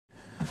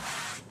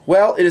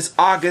Well, it is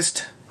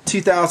August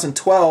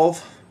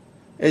 2012.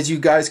 As you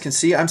guys can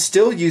see, I'm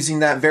still using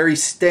that very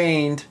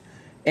stained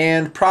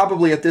and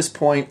probably at this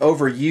point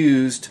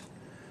overused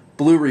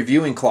blue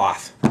reviewing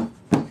cloth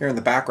here in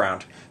the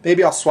background.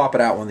 Maybe I'll swap it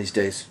out one of these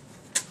days.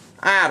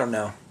 I don't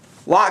know.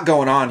 A lot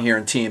going on here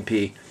in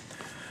TMP.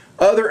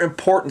 Other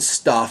important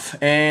stuff,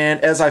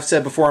 and as I've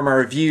said before in my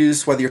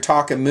reviews, whether you're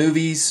talking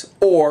movies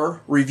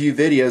or review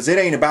videos, it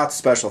ain't about the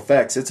special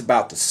effects, it's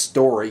about the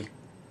story.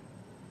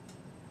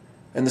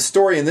 And the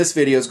story in this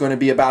video is going to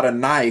be about a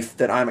knife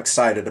that I'm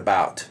excited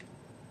about.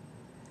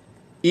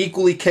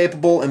 Equally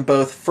capable in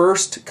both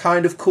first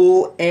kind of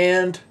cool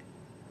and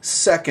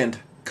second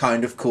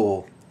kind of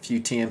cool. A few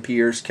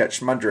TMPers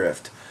catch my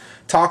drift.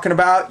 Talking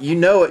about, you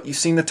know it, you've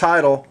seen the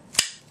title.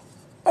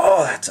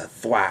 Oh, that's a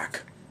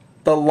thwack.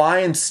 The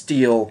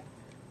Lionsteel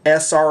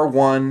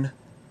SR1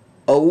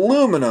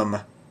 aluminum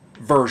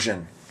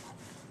version.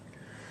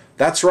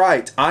 That's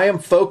right, I am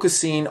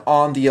focusing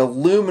on the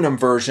aluminum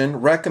version,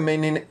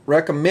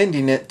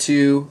 recommending it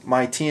to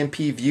my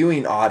TMP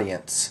viewing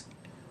audience.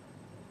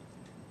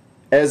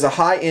 As a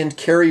high-end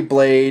carry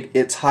blade,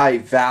 it's high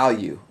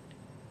value.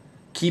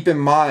 Keep in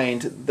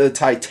mind, the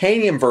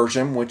titanium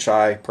version, which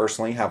I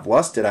personally have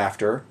lusted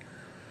after,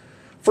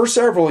 for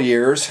several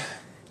years,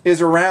 is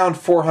around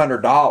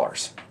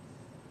 $400.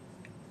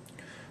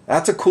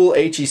 That's a cool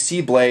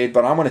HEC blade,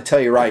 but I'm going to tell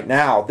you right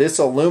now, this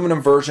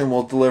aluminum version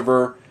will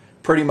deliver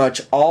pretty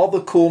much all the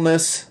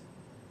coolness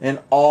and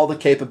all the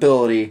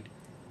capability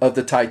of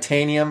the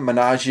titanium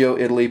Menaggio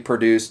Italy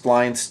produced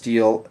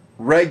Lionsteel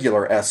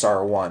regular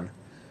SR1.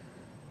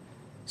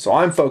 So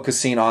I'm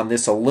focusing on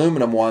this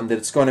aluminum one that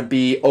it's going to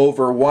be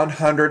over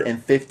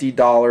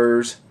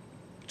 $150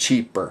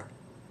 cheaper.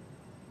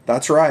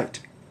 That's right.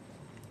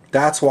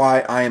 That's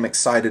why I am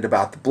excited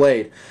about the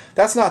blade.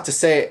 That's not to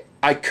say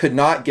I could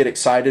not get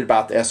excited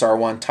about the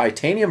SR1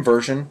 titanium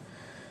version.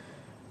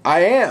 I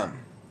am.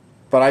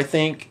 But I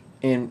think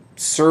in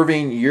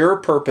serving your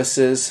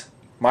purposes,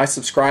 my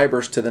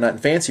subscribers to the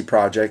Nutnfancy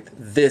project,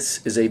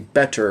 this is a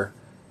better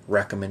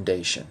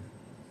recommendation.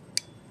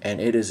 And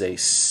it is a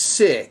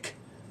sick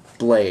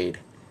blade.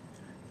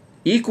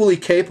 Equally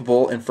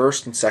capable in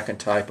first and second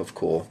type of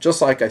cool,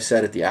 just like I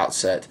said at the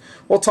outset.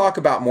 We'll talk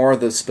about more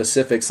of the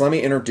specifics. Let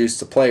me introduce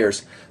the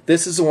players.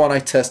 This is the one I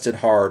tested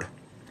hard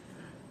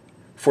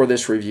for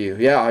this review.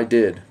 Yeah, I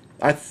did.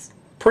 I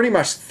pretty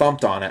much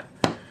thumped on it.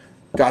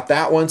 Got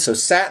that one. So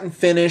satin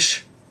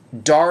finish,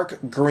 dark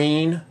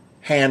green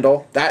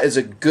handle. That is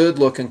a good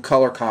looking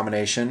color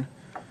combination.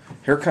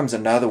 Here comes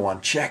another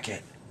one. Check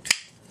it.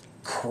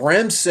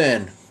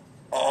 Crimson.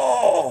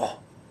 Oh!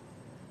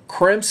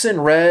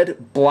 Crimson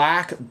red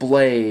black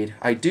blade.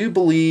 I do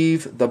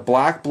believe the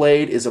black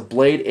blade is a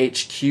Blade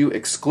HQ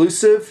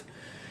exclusive,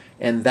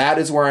 and that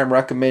is where I'm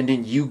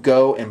recommending you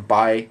go and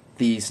buy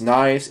these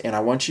knives, and I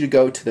want you to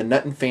go to the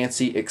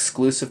Nutnfancy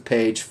exclusive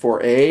page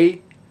for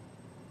a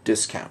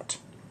discount.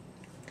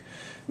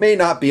 May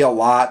not be a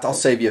lot. I'll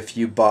save you a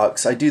few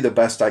bucks. I do the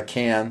best I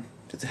can.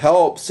 It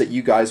helps that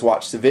you guys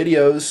watch the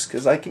videos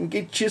because I can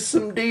get you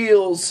some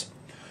deals.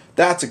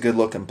 That's a good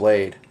looking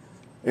blade.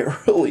 It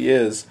really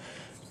is.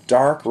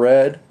 Dark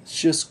red.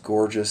 It's just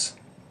gorgeous.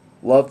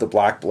 Love the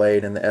black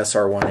blade and the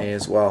SR1A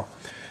as well.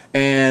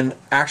 And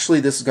actually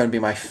this is going to be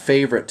my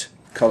favorite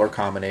color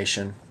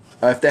combination.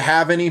 If they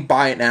have any,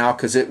 buy it now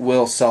because it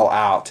will sell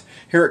out.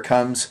 Here it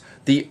comes.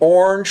 The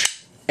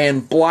orange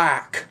and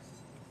black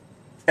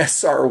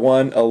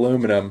SR1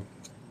 aluminum.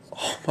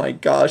 Oh my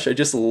gosh, I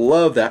just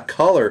love that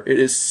color. It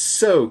is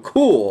so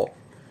cool.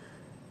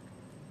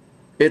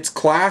 It's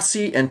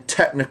classy and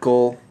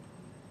technical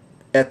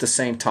at the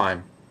same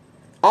time.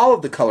 All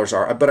of the colors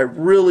are, but I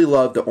really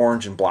love the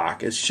orange and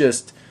black. It's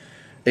just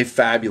a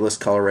fabulous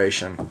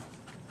coloration.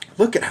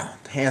 Look at how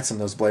handsome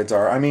those blades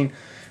are. I mean,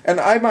 and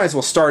I might as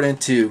well start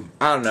into,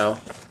 I don't know,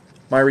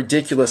 my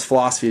ridiculous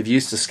philosophy of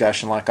use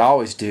discussion like I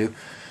always do.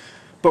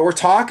 But we're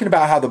talking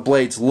about how the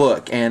blades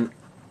look and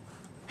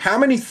how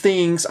many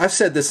things, I've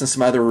said this in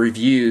some other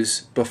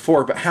reviews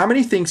before, but how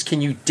many things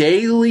can you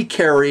daily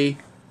carry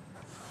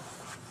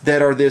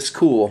that are this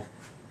cool?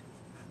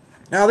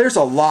 Now there's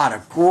a lot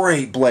of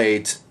great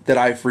blades that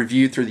I've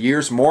reviewed through the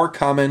years, more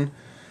coming.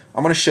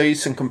 I'm going to show you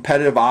some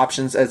competitive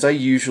options as I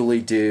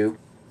usually do.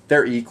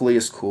 They're equally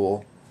as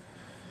cool.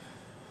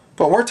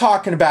 But we're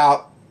talking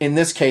about, in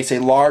this case, a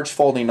large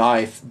folding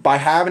knife. By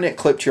having it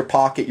clipped to your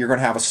pocket, you're going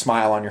to have a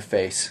smile on your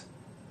face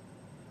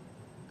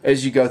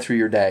as you go through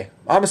your day.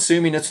 I'm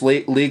assuming it's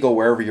legal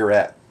wherever you're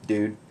at,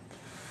 dude.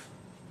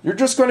 You're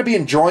just going to be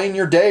enjoying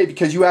your day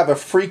because you have a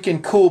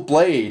freaking cool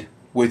blade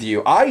with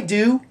you. I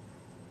do.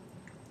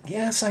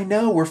 Yes, I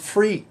know, we're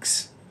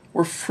freaks.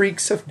 We're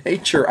freaks of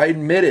nature, I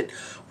admit it.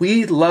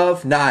 We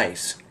love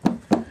knives.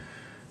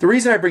 The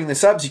reason I bring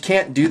this up is you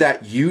can't do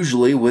that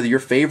usually with your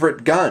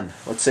favorite gun.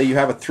 Let's say you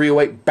have a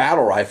 .308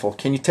 battle rifle.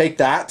 Can you take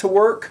that to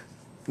work?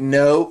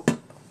 Nope.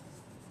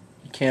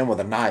 You can with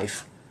a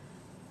knife.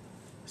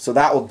 So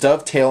that will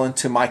dovetail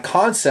into my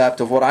concept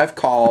of what I've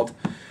called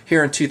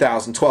here in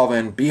 2012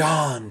 and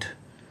beyond,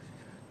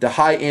 the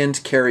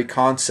high-end carry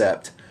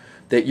concept.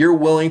 that you're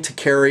willing to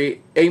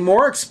carry a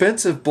more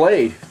expensive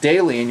blade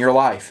daily in your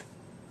life.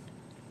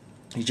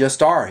 You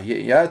just are.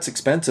 Yeah, it's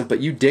expensive, but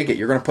you dig it.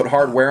 You're going to put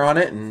hard wear on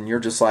it, and you're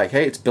just like,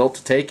 hey, it's built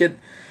to take it.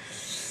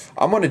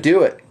 I'm going to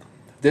do it.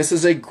 This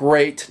is a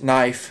great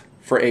knife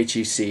for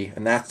HEC,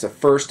 and that's the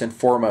first and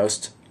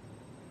foremost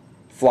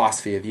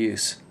philosophy of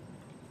use.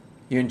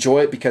 You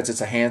enjoy it because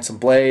it's a handsome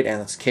blade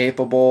and it's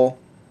capable.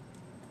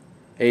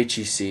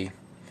 HEC.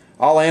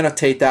 I'll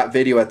annotate that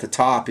video at the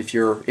top. If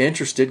you're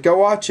interested, go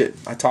watch it.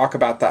 I talk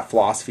about that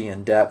philosophy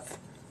in depth,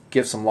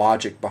 give some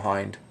logic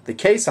behind the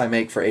case I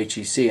make for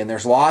HEC, and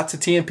there's lots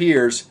of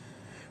TMPers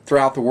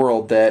throughout the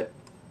world that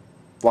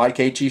like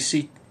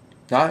HEC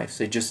knives.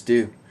 They just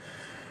do.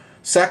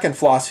 Second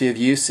philosophy of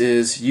use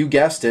is, you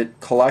guessed it,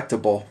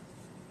 collectible.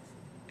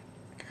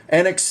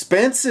 An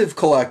expensive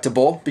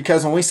collectible,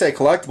 because when we say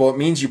collectible, it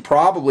means you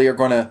probably are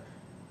going to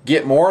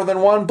get more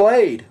than one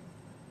blade.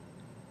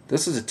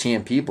 This is a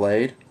TMP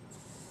blade.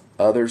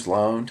 Others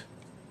loaned.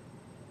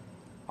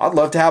 I'd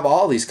love to have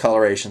all these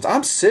colorations.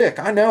 I'm sick.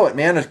 I know it,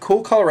 man. A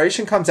cool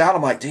coloration comes out.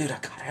 I'm like, dude, I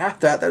gotta have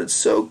that. That is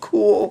so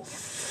cool.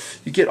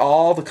 You get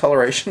all the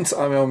colorations.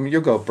 I mean,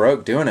 you'll go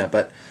broke doing it.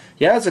 But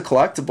yeah, it's a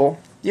collectible.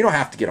 You don't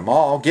have to get them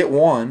all. Get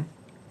one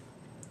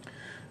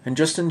and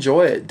just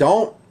enjoy it.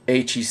 Don't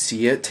HEC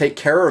it. Take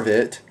care of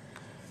it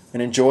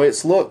and enjoy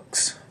its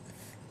looks.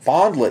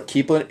 Fondle it.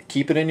 Keep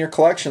it in your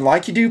collection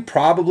like you do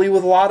probably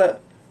with a lot of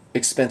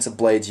expensive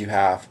blades you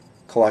have.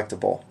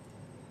 Collectible.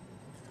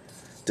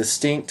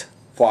 Distinct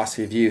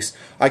philosophy of use.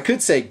 I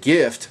could say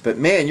gift, but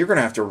man, you're going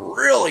to have to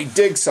really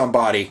dig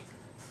somebody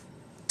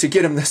to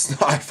get them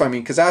this knife. I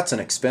mean, because that's an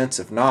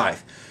expensive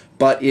knife.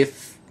 But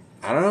if,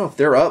 I don't know, if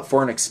they're up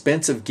for an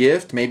expensive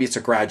gift, maybe it's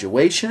a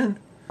graduation,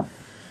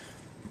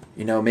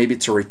 you know, maybe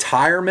it's a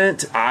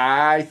retirement,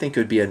 I think it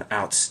would be an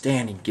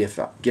outstanding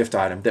gift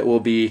item that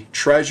will be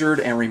treasured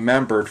and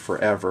remembered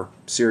forever.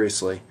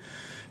 Seriously.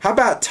 How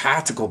about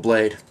tactical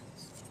blade?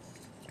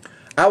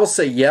 I will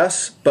say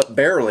yes, but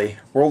barely.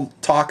 We'll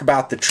talk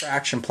about the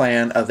traction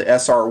plan of the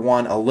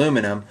SR1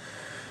 aluminum.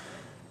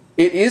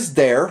 It is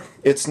there.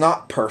 It's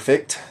not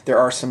perfect. There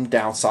are some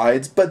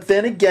downsides. But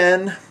then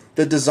again,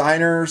 the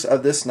designers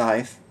of this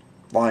knife,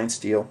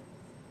 Lionsteel,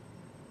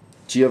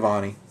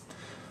 Giovanni,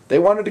 they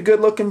wanted a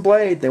good-looking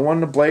blade. They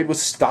wanted a blade with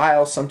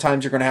style.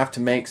 Sometimes you're going to have to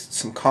make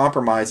some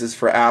compromises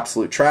for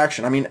absolute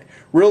traction. I mean,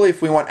 really,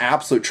 if we want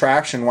absolute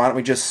traction, why don't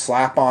we just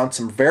slap on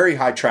some very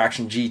high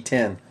traction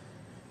G10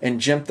 and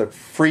jimp the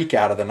freak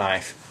out of the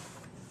knife?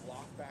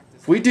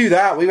 If we do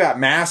that, we've got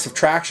massive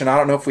traction. I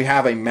don't know if we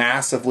have a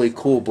massively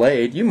cool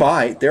blade. You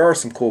might. There are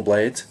some cool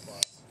blades.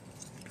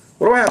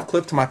 What do I have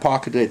clipped to my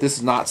pocket today? This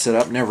is not set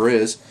up. Never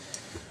is.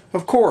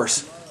 Of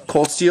course,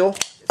 Cold Steel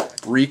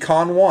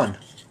Recon 1.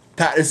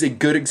 That is a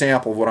good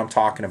example of what I'm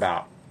talking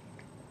about.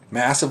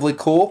 Massively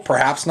cool?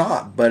 Perhaps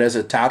not. But as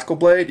a tactical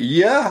blade,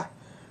 yeah,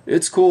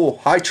 it's cool.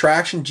 High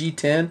traction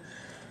G10.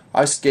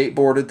 I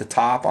skateboarded the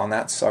top on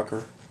that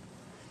sucker.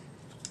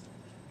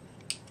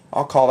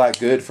 I'll call that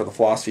good for the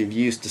philosophy of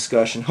use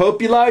discussion. Hope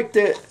you liked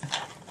it.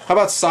 How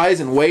about size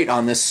and weight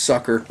on this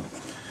sucker?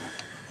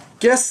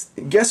 Guess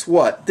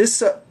what?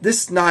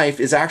 This knife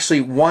is actually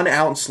 1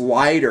 ounce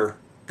lighter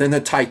than the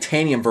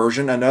titanium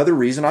version. Another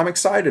reason I'm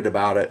excited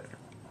about it.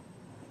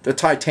 The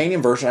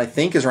titanium version, I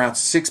think, is around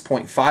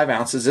 6.5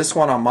 ounces. This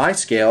one on my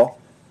scale,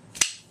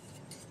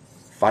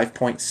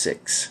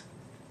 5.6.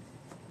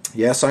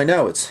 Yes, I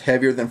know it's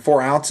heavier than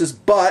 4 ounces,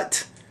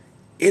 but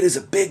it is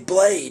a big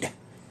blade.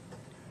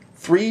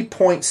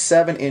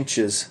 3.7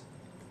 inches,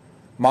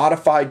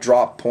 modified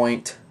drop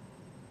point,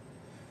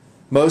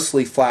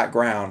 mostly flat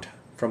ground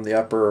from the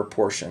upper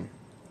portion.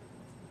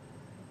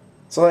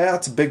 So yeah,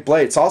 it's a big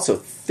blade. It's also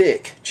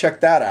thick. Check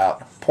that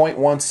out.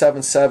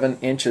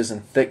 0.177 inches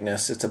in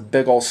thickness. It's a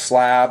big old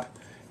slab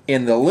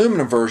in the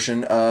aluminum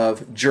version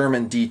of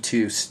German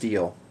D2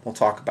 steel. We'll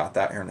talk about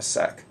that here in a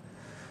sec.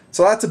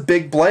 So that's a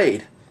big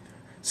blade.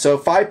 So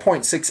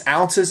 5.6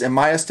 ounces in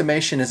my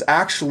estimation is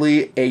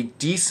actually a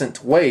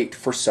decent weight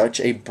for such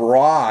a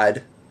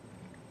broad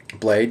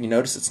blade. You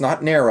notice it's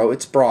not narrow,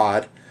 it's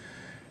broad,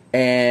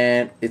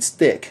 and it's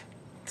thick.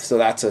 So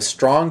that's a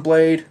strong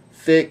blade,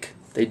 thick.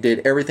 They did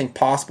everything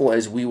possible,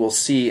 as we will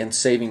see, in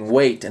saving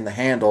weight in the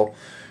handle.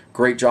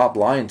 Great job,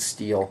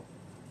 Lionsteel.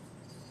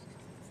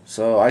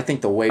 So I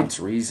think the weight's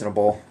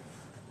reasonable.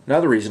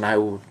 Another reason I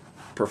would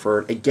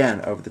prefer it,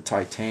 again, over the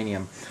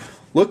titanium.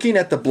 Looking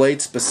at the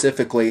blade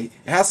specifically,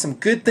 it has some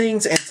good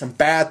things and some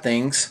bad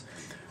things.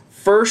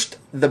 First,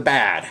 the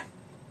bad.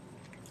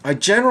 I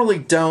generally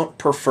don't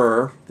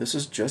prefer, this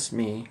is just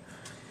me,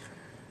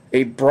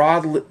 a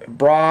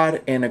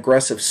broad and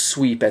aggressive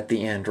sweep at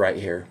the end right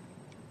here.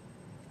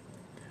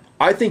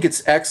 I think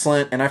it's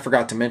excellent, and I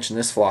forgot to mention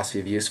this philosophy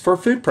of use, for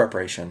food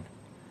preparation.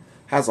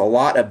 Has a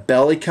lot of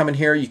belly coming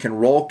here. You can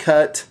roll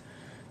cut,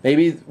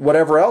 maybe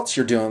whatever else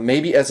you're doing.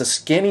 Maybe as a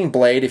skinning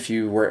blade, if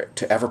you were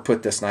to ever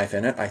put this knife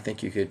in it, I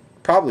think you could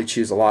probably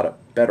choose a lot of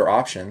better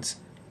options,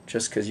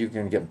 just because you're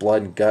going to get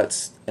blood and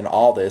guts and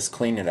all this.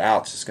 Cleaning it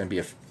out is just going to be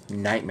a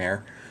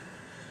nightmare.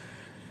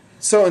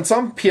 So in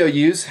some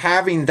POUs,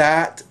 having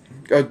that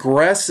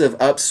aggressive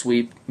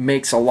upsweep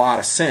makes a lot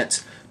of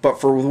sense. But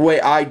for the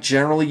way I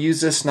generally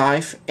use this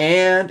knife,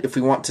 and if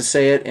we want to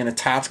say it in a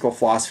tactical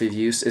philosophy of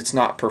use, it's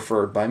not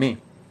preferred by me.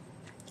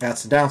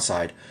 That's the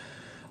downside.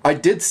 I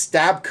did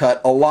stab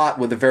cut a lot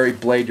with the very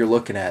blade you're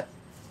looking at.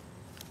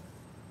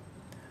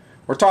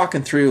 We're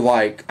talking through,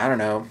 like, I don't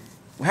know,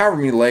 however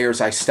many layers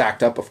I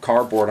stacked up of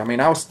cardboard. I mean,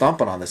 I was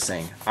thumping on this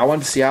thing. I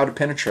wanted to see how it would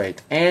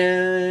penetrate,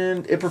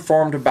 and it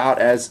performed about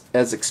as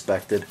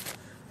expected.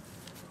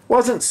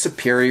 Wasn't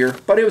superior,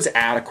 but it was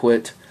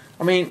adequate.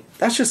 I mean,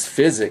 that's just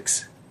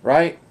physics,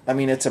 right? I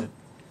mean,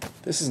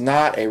 this is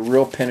not a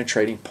real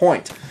penetrating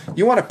point.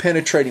 You want a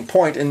penetrating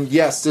point, and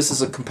yes, this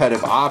is a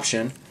competitive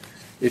option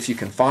if you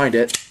can find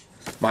it.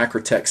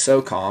 Microtech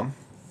SOCOM,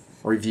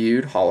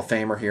 reviewed, Hall of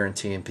Famer here in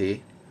TMP.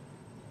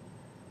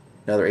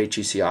 Another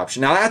HEC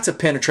option. Now that's a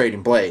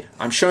penetrating blade.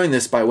 I'm showing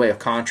this by way of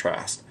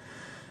contrast.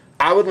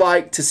 I would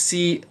like to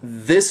see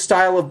this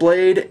style of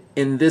blade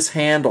in this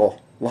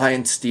handle,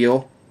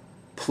 Lionsteel.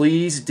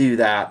 Please do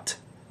that.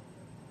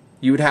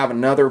 You would have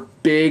another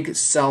big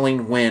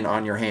selling win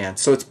on your hand.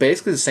 So it's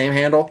basically the same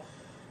handle,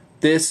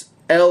 this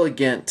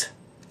elegant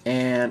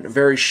and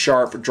very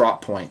sharp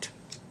drop point.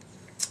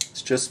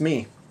 It's just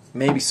me.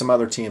 Maybe some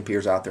other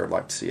TMPers out there would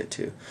like to see it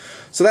too.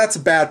 So that's a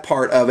bad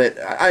part of it.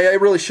 I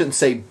really shouldn't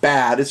say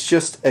bad. It's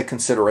just a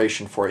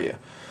consideration for you.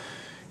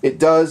 It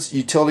does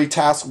utility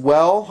tasks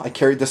well. I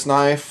carried this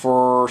knife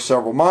for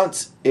several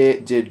months.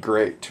 It did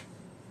great.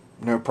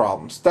 No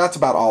problems. That's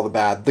about all the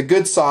bad. The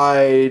good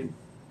side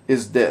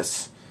is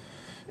this.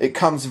 It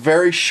comes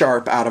very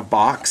sharp out of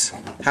box.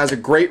 Has a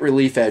great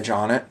relief edge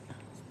on it.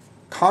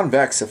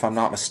 Convex, if I'm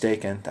not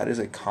mistaken. That is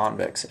a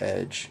convex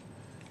edge.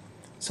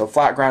 So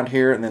flat ground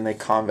here, and then they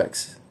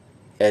convex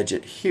edge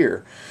it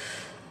here.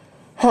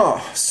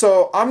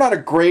 So I'm not a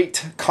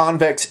great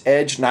convex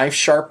edge knife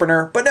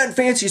sharpener, but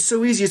Nutnfancy is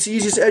so easy. It's the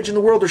easiest edge in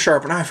the world to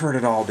sharpen. I've heard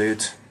it all,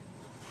 dudes.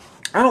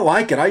 I don't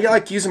like it. I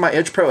like using my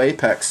Edge Pro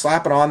Apex.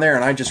 Slap it on there,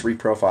 and I just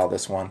reprofile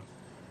this one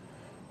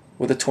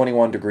with a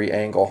 21-degree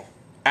angle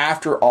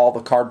after all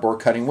the cardboard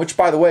cutting, which,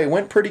 by the way,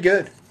 went pretty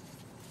good.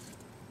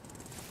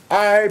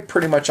 I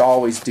pretty much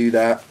always do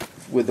that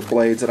with the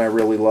blades that I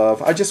really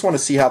love. I just want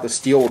to see how the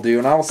steel will do,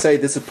 and I will say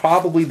this is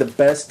probably the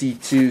best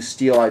D2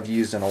 steel I've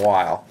used in a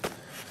while.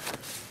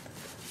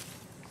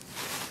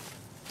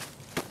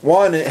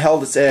 One, it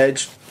held its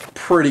edge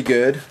pretty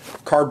good.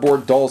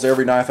 Cardboard dulls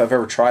every knife I've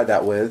ever tried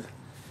that with.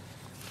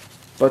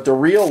 But the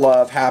real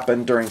love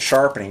happened during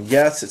sharpening.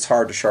 Yes, it's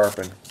hard to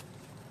sharpen.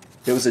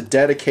 It was a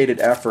dedicated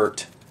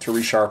effort to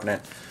resharpen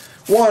it.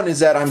 One is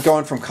that I'm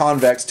going from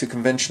convex to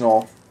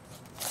conventional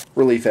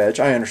relief edge.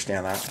 I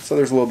understand that. So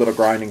there's a little bit of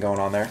grinding going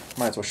on there.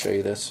 Might as well show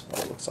you this,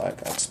 what it looks like.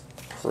 That's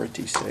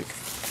pretty sick.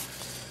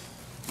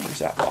 There's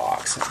that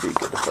box. That'd be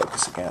good to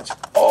focus against.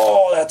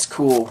 Oh, that's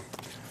cool.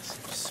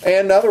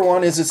 And another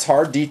one is it's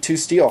hard D2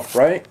 steel,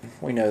 right?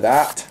 We know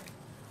that.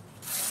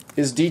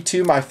 Is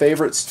D2 my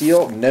favorite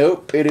steel?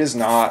 Nope, it is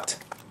not.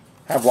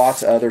 I have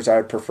lots of others I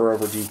would prefer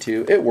over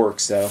D2. It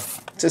works though.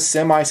 It's a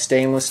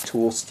semi-stainless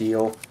tool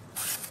steel.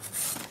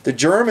 The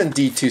German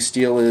D2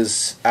 steel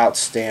is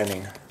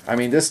outstanding. I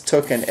mean, this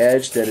took an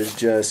edge that is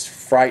just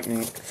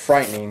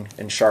frightening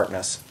in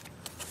sharpness.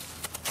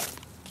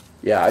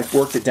 Yeah, I've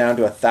worked it down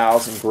to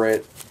 1,000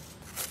 grit.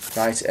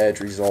 Nice edge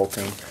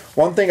resulting.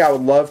 One thing I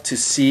would love to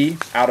see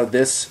out of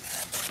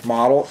this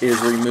model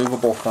is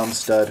removable thumb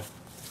stud.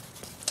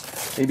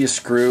 Maybe a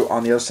screw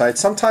on the other side.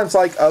 Sometimes,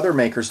 like other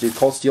makers do,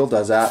 Cold Steel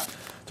does that.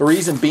 The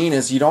reason being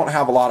is you don't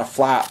have a lot of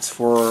flats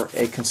for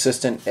a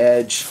consistent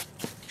edge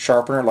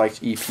sharpener like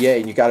EPA,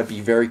 and you got to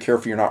be very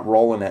careful you're not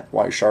rolling it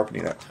while you're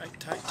sharpening it.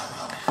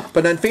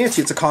 But Nutnfancy,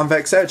 it's a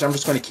convex edge. I'm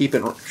just going to keep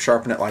it and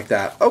sharpen it like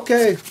that.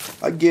 Okay,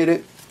 I get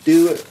it.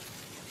 Do it.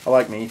 I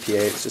like my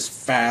EPA. It's just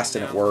fast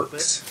and it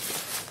works.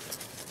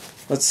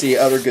 Let's see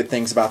other good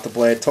things about the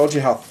blade. Told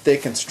you how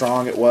thick and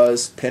strong it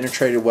was.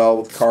 Penetrated well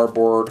with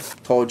cardboard.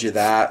 Told you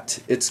that.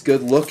 It's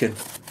good looking.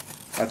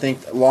 I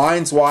think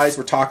lines wise,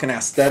 we're talking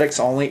aesthetics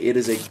only. It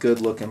is a good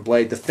looking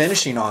blade. The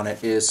finishing on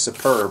it is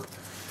superb.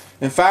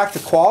 In fact, the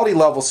quality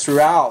levels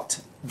throughout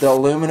the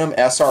aluminum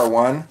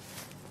SR1,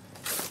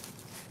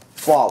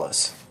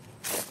 flawless.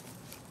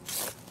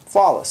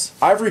 Flawless.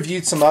 I've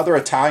reviewed some other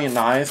Italian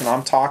knives, and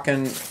I'm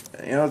talking,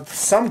 you know,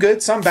 some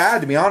good, some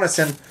bad, to be honest.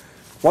 And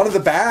one of the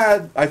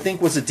bad, I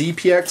think, was a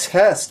DPX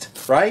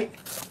Hest, right?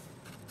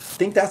 I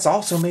think that's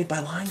also made by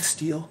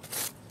Lionsteel.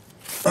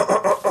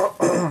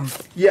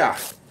 Yeah,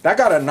 that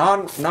got a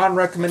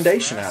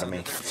non-recommendation out of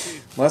me.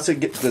 Unless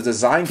the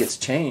design gets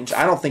changed.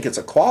 I don't think it's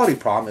a quality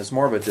problem. It's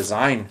more of a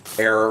design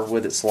error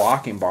with its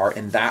locking bar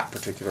in that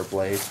particular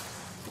blade.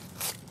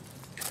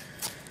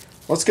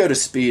 Let's go to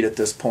speed at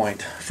this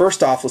point.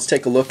 First off, let's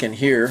take a look in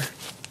here,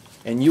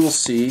 and you will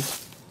see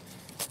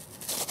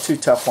 2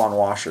 Teflon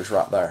washers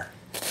right there.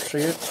 See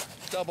it?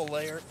 Double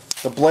layer.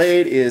 The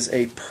blade is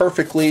a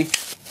perfectly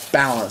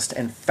balanced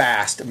and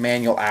fast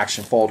manual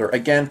action folder.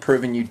 Again,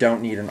 proving you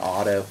don't need an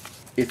auto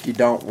if you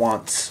don't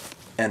want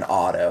an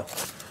auto.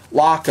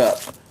 Lockup,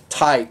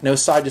 tight, no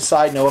side to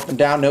side, no up and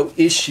down, no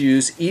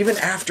issues, even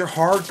after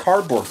hard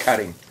cardboard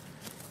cutting.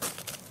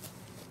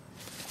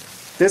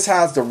 This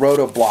has the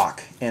roto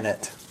block in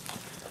it.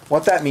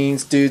 What that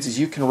means, dudes, is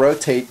you can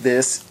rotate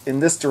this in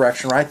this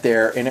direction right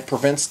there, and it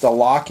prevents the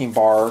locking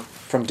bar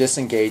from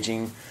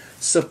disengaging,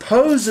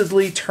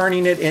 supposedly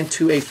turning it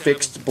into a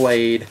fixed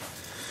blade.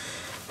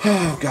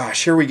 Oh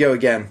gosh, here we go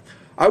again.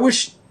 I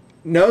wish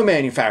no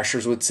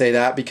manufacturers would say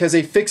that, because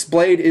a fixed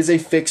blade is a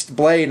fixed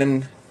blade,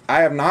 and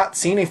I have not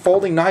seen a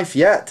folding knife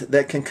yet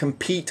that can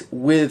compete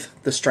with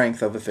the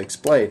strength of a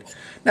fixed blade.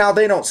 Now,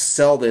 they don't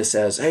sell this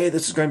as, hey,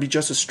 this is going to be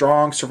just a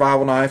strong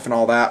survival knife and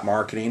all that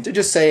marketing, to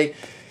just say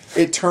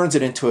it turns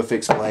it into a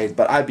fixed blade,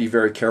 but I'd be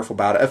very careful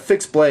about it. A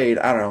fixed blade,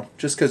 I don't know,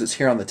 just because it's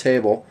here on the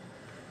table.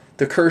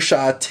 The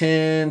Kershaw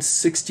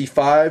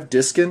 1065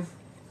 Diskin.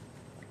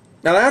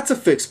 Now, that's a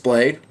fixed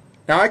blade.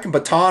 Now, I can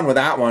baton with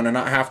that one and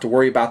not have to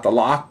worry about the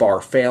lock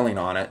bar failing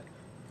on it.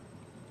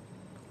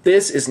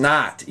 This is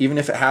not, even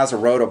if it has a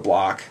roto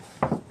block.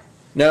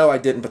 No, I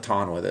didn't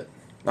baton with it.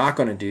 Not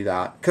going to do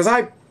that. Because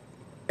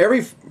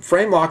every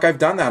frame lock I've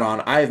done that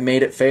on, I have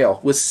made it fail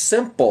with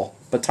simple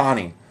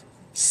batoning.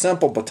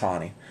 Simple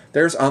batoning.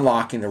 There's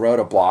unlocking the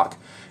roto block.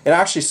 It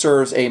actually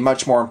serves a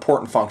much more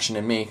important function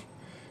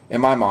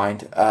in my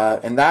mind,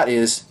 and that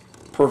is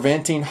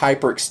preventing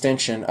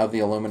hyperextension of the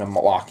aluminum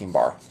locking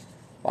bar.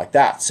 Like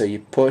that. So you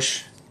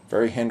push,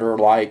 very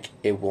hinder-like,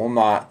 it will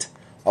not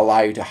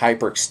allow you to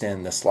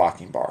hyperextend this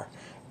locking bar.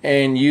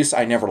 In use,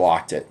 I never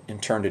locked it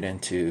and turned it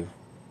into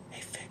a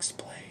fixed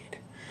blade.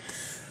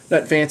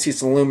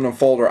 Nutnfancy's aluminum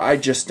folder, I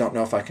just don't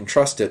know if I can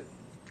trust it.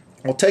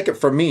 Well, take it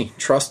from me,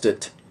 trust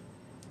it.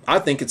 I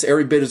think it's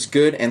every bit as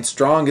good and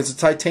strong as a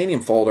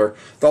titanium folder.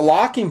 The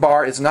locking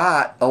bar is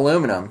not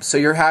aluminum, so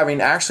you're having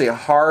actually a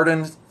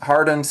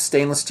hardened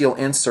stainless steel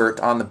insert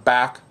on the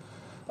back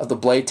of the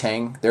blade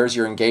tang. There's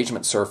your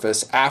engagement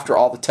surface after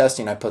all the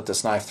testing I put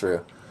this knife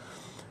through.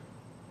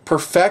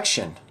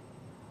 Perfection.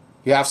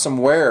 You have some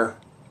wear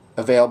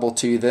available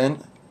to you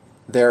then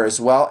there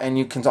as well, and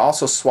you can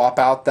also swap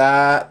out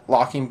that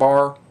locking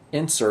bar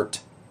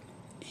insert.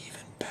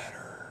 Even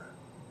better.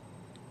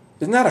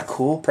 Isn't that a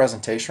cool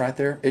presentation right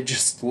there? It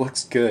just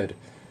looks good.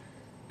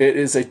 It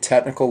is a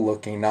technical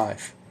looking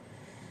knife.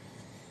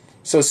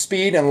 So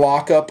speed and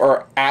lockup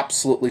are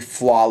absolutely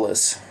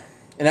flawless.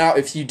 Now,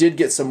 if you did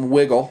get some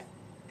wiggle,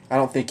 I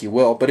don't think you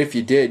will, but if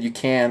you did, you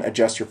can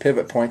adjust your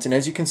pivot points, and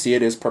as you can see,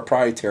 it is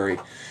proprietary.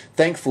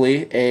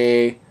 Thankfully,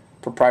 a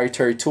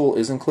proprietary tool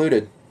is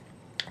included.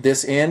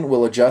 This end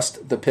will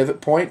adjust the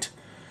pivot point.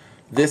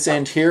 This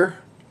end here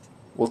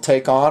will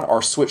take on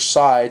or switch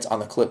sides on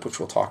the clip, which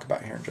we'll talk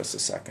about here in just a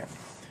second.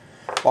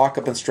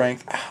 Lockup and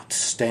strength,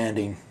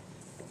 outstanding.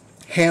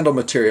 Handle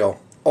material,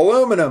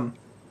 aluminum.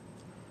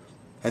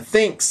 I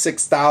think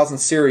 6000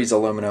 series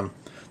aluminum.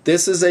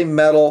 This is a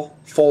metal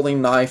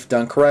folding knife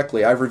done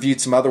correctly. I've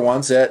reviewed some other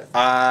ones that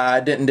I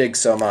didn't dig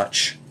so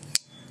much.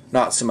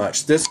 Not so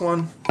much. This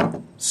one,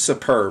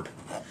 superb.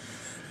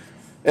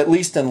 At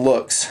least in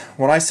looks.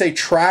 When I say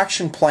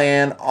traction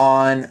plan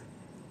on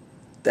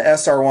the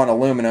SR1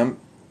 aluminum,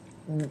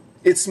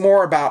 it's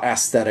more about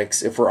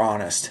aesthetics, if we're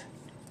honest.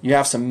 You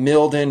have some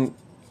milled in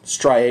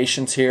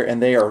striations here,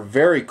 and they are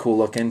very cool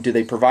looking. Do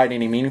they provide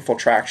any meaningful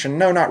traction?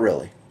 No, not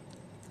really.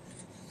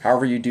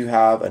 However, you do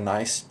have a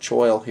nice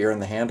choil here in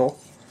the handle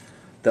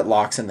that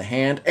locks in the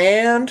hand,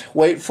 and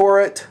wait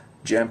for it,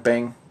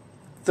 jimping.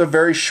 It's a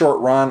very short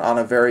run on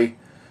a very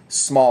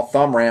small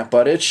thumb ramp,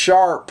 but it's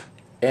sharp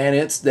and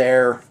it's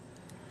there.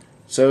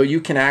 So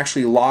you can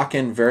actually lock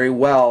in very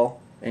well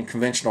in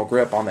conventional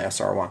grip on the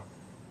SR1.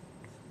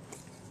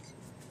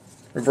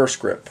 Reverse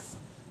grip.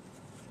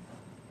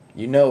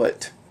 You know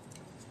it.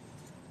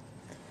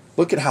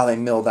 Look at how they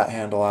milled that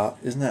handle out.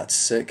 Isn't that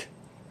sick?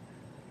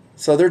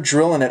 So they're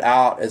drilling it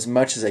out as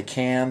much as they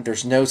can.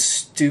 There's no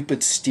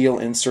stupid steel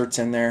inserts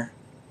in there.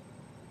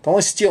 The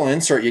only steel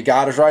insert you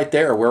got is right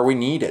there where we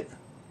need it.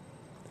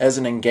 As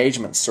an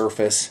engagement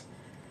surface.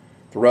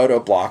 The roto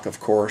block, of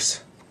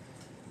course.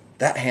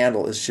 That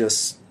handle is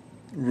just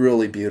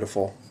really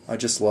beautiful. I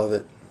just love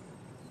it.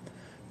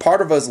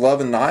 Part of us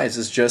loving knives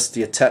is just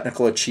the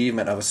technical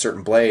achievement of a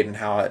certain blade and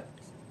how it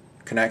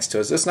connects to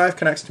us. This knife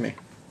connects to me.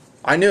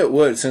 I knew it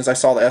would as soon as I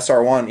saw the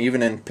SR1,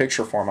 even in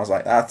picture form. I was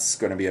like, that's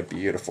going to be a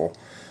beautiful,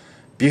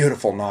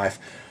 beautiful knife.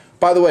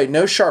 By the way,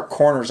 no sharp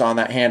corners on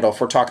that handle if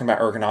we're talking about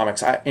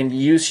ergonomics. In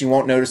use, you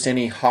won't notice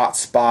any hot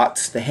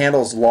spots. The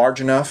handle is large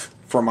enough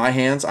for my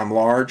hands. I'm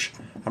large.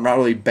 I'm not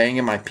really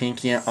banging my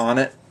pinky on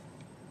it.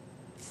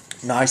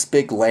 Nice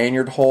big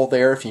lanyard hole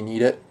there if you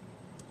need it.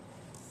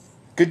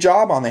 Good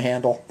job on the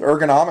handle. The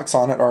ergonomics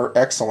on it are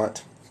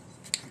excellent.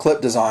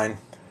 Clip design.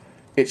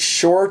 It's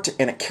short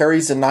and it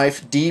carries the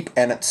knife deep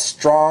and it's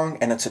strong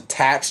and it's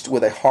attached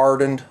with a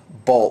hardened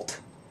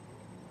bolt,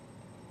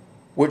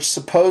 which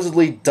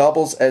supposedly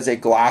doubles as a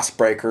glass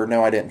breaker.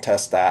 No, I didn't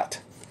test that.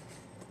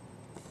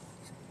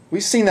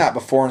 We've seen that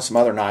before in some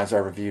other knives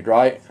I've reviewed,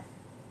 right?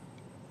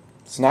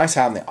 It's nice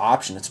having the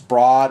option. It's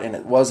broad and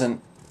it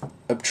wasn't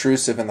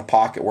obtrusive in the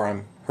pocket where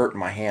I'm hurting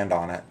my hand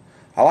on it.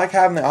 I like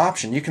having the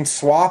option. You can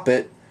swap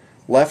it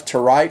left to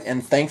right,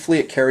 and thankfully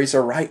it carries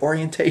a right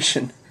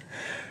orientation.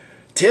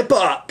 Tip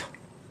up!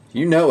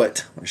 You know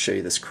it. Let me show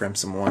you this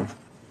crimson one.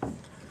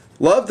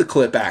 Love the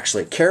clip,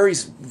 actually. It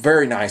carries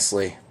very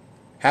nicely.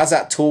 Has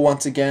that tool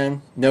once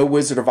again. No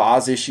Wizard of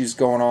Oz issues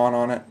going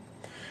on it.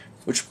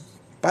 Which,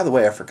 by the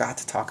way, I forgot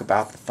to talk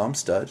about the thumb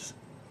studs.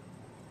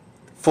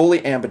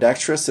 Fully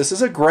ambidextrous. This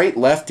is a great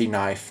lefty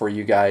knife for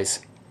you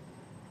guys.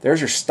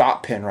 There's your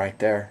stop pin right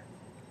there.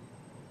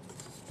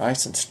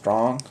 Nice and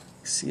strong.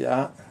 See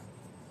that?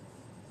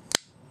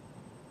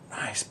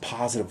 Nice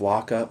positive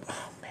lockup.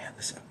 Oh man,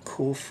 this is a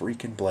cool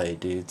freaking blade,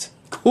 dudes.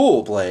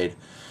 Cool blade.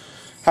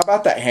 How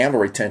about that handle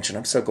retention?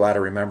 I'm so glad I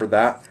remembered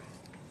that.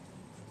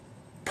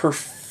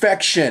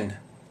 Perfection.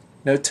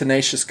 No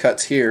tenacious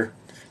cuts here.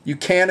 You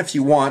can if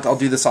you want. I'll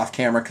do this off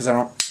camera because I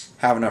don't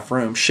have enough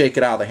room. Shake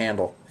it out of the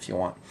handle if you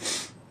want.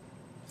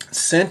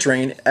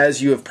 Centering,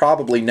 as you have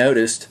probably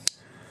noticed,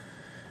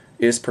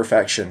 is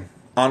perfection.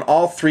 On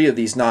all three of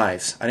these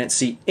knives, I didn't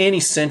see any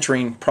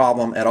centering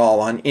problem at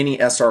all on any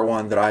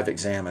SR1 that I've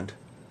examined.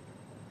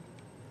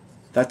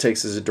 That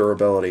takes as a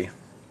durability.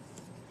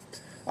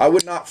 I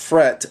would not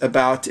fret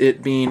about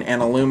it being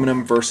an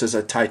aluminum versus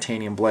a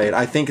titanium blade.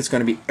 I think it's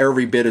going to be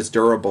every bit as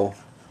durable.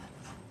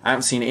 I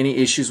haven't seen any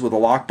issues with a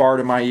lock bar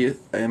in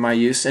my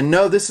use. And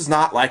no, this is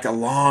not like a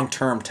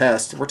long-term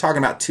test. We're talking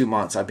about 2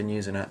 months I've been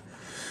using it.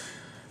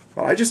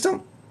 But I just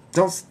don't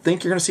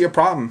think you're going to see a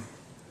problem.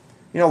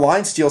 You know,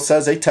 Lionsteel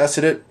says they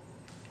tested it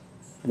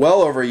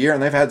well over a year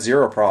and they've had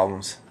 0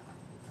 problems.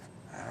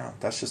 I don't know,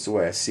 that's just the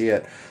way I see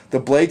it. The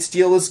blade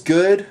steel is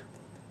good.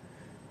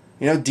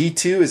 You know,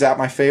 D2, is that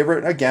my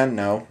favorite? Again,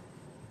 no.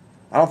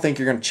 I don't think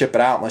you're going to chip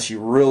it out unless you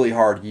really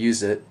hard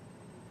use it.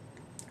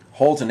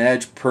 Holds an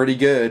edge pretty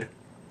good.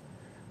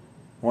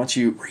 Once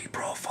you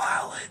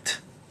reprofile it,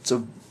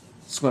 so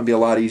it's going to be a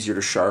lot easier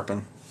to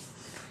sharpen.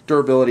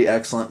 Durability,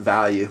 excellent.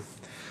 Value.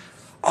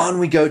 On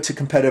we go to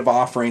competitive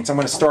offerings. I'm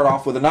going to start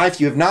off with a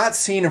knife you have not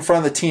seen in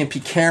front of the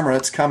TMP camera.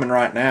 It's coming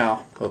right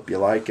now. Hope you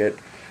like it.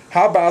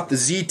 How about the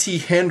ZT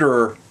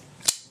Hinderer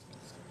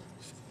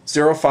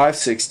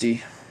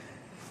 0560?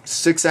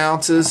 6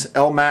 ounces,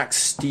 LMAX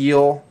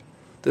steel.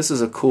 This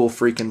is a cool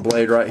freaking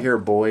blade right here,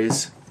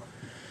 boys.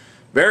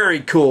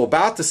 Very cool.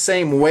 About the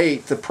same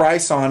weight. The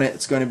price on it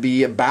is going to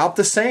be about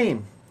the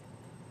same.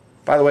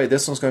 By the way,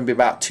 this one's going to be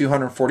about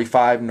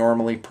 $245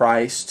 normally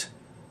priced.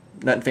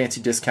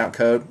 Nutnfancy discount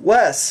code.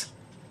 Less.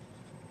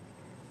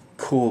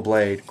 Cool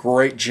blade.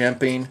 Great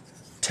jimping.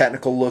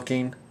 Technical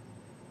looking.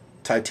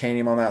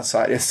 Titanium on that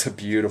side. It's a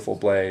beautiful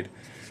blade.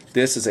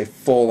 This is a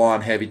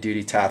full-on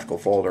heavy-duty tactical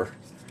folder.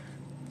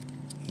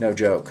 No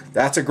joke.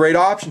 That's a great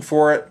option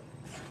for it.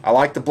 I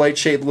like the blade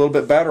shape a little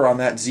bit better on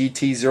that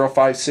ZT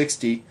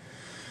 0560.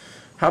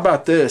 How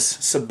about this?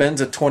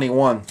 Sabenza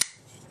 21.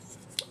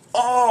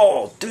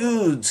 Oh,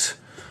 dudes.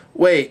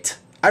 Wait.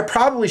 I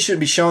probably shouldn't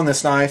be showing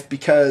this knife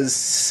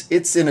because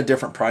it's in a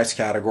different price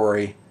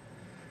category.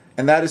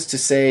 And that is to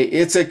say,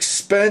 it's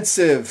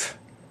expensive.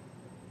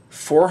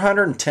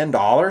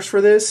 $410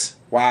 for this?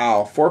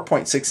 Wow.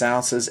 4.6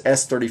 ounces,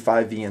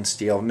 S35V in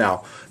steel.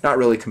 No, not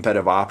really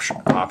competitive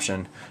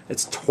option.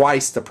 It's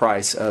twice the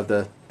price of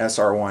the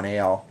SR1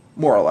 AL,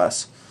 more or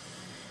less.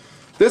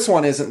 This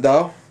one isn't,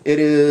 though. It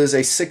is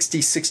a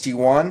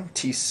 6061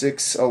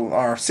 T6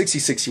 or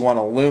 6061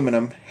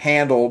 aluminum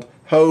handled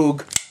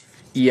Hogue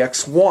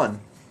EX1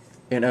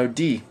 in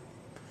OD.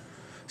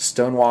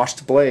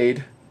 Stonewashed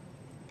blade.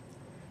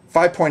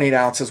 5.8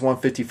 ounces,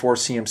 154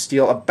 cm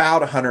steel,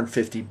 about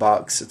 150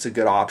 bucks. It's a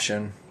good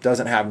option.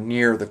 Doesn't have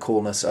near the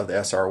coolness of the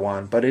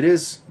SR1, but it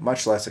is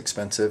much less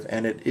expensive,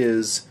 and it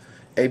is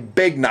a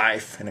big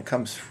knife, and it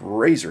comes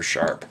razor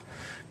sharp.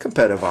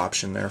 Competitive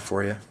option there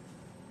for you.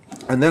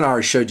 And then I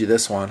already showed you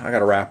this one. I got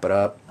to wrap it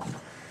up.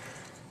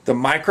 The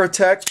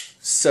Microtech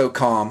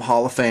SOCOM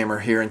Hall of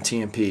Famer here in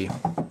TMP.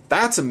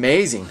 That's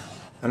amazing.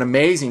 An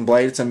amazing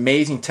blade. It's an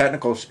amazing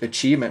technical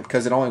achievement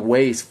because it only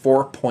weighs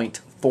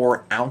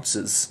 4.4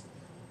 ounces.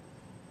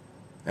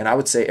 And I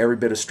would say every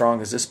bit as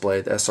strong as this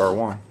blade, the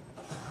SR1.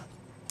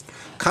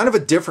 Kind of a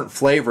different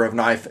flavor of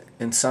knife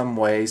in some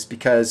ways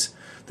because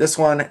this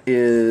one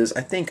is,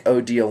 I think,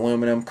 OD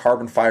aluminum,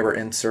 carbon fiber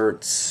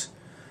inserts,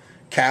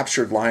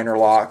 captured liner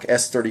lock,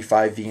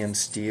 S35V in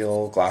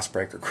steel, glass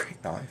breaker,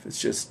 great knife.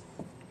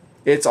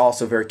 It's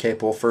also very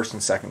capable, first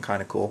and second,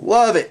 kind of cool.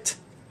 Love it.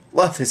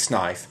 Love this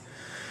knife.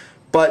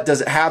 But does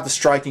it have the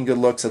striking good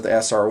looks of the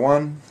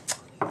SR1?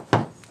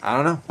 I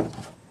don't know.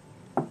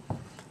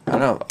 I don't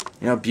know.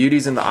 You know,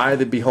 beauty's in the eye of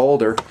the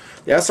beholder.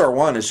 The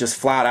SR1 is just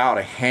flat out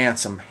a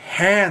handsome,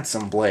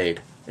 handsome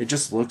blade. It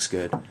just looks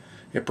good.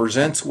 It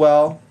presents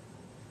well,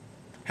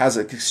 has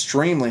an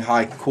extremely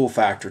high cool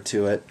factor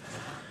to it.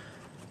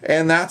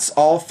 And that's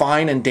all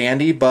fine and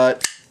dandy,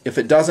 but if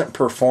it doesn't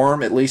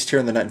perform, at least here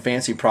in the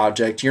Nutnfancy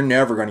project, you're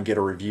never going to get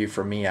a review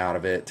from me out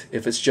of it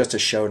if it's just a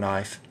show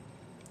knife.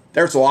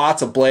 There's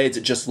lots of blades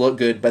that just look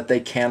good, but they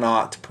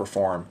cannot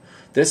perform.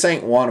 This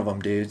ain't one of them,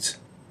 dudes.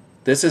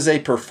 This is a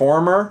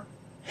performer,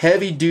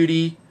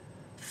 heavy-duty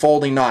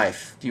folding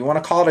knife. Do you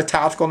want to call it a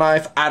tactical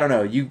knife? I don't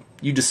know. You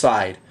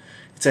decide.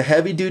 It's a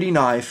heavy-duty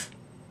knife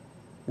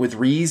with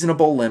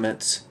reasonable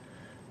limits,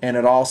 and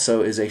it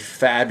also is a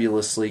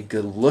fabulously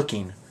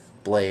good-looking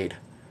blade.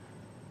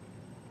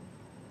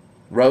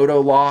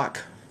 Roto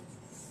lock,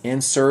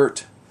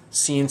 insert,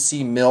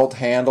 CNC milled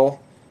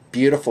handle.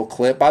 Beautiful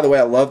clip. By the way,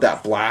 I love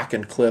that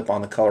blackened clip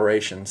on the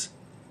colorations.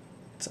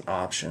 It's an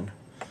option.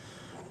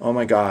 Oh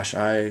my gosh,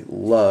 I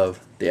love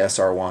the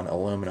SR1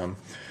 aluminum.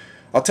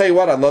 I'll tell you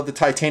what, I love the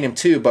titanium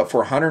too, but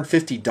for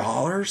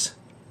 $150,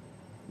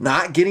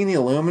 not getting the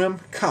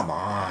aluminum? Come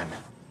on.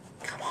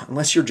 Come on.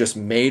 Unless you're just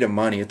made of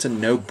money. It's a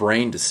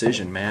no-brain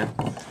decision, man.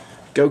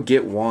 Go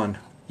get one.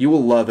 You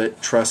will love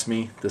it. Trust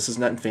me. This is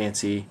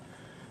Nutnfancy.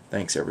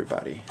 Thanks,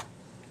 everybody.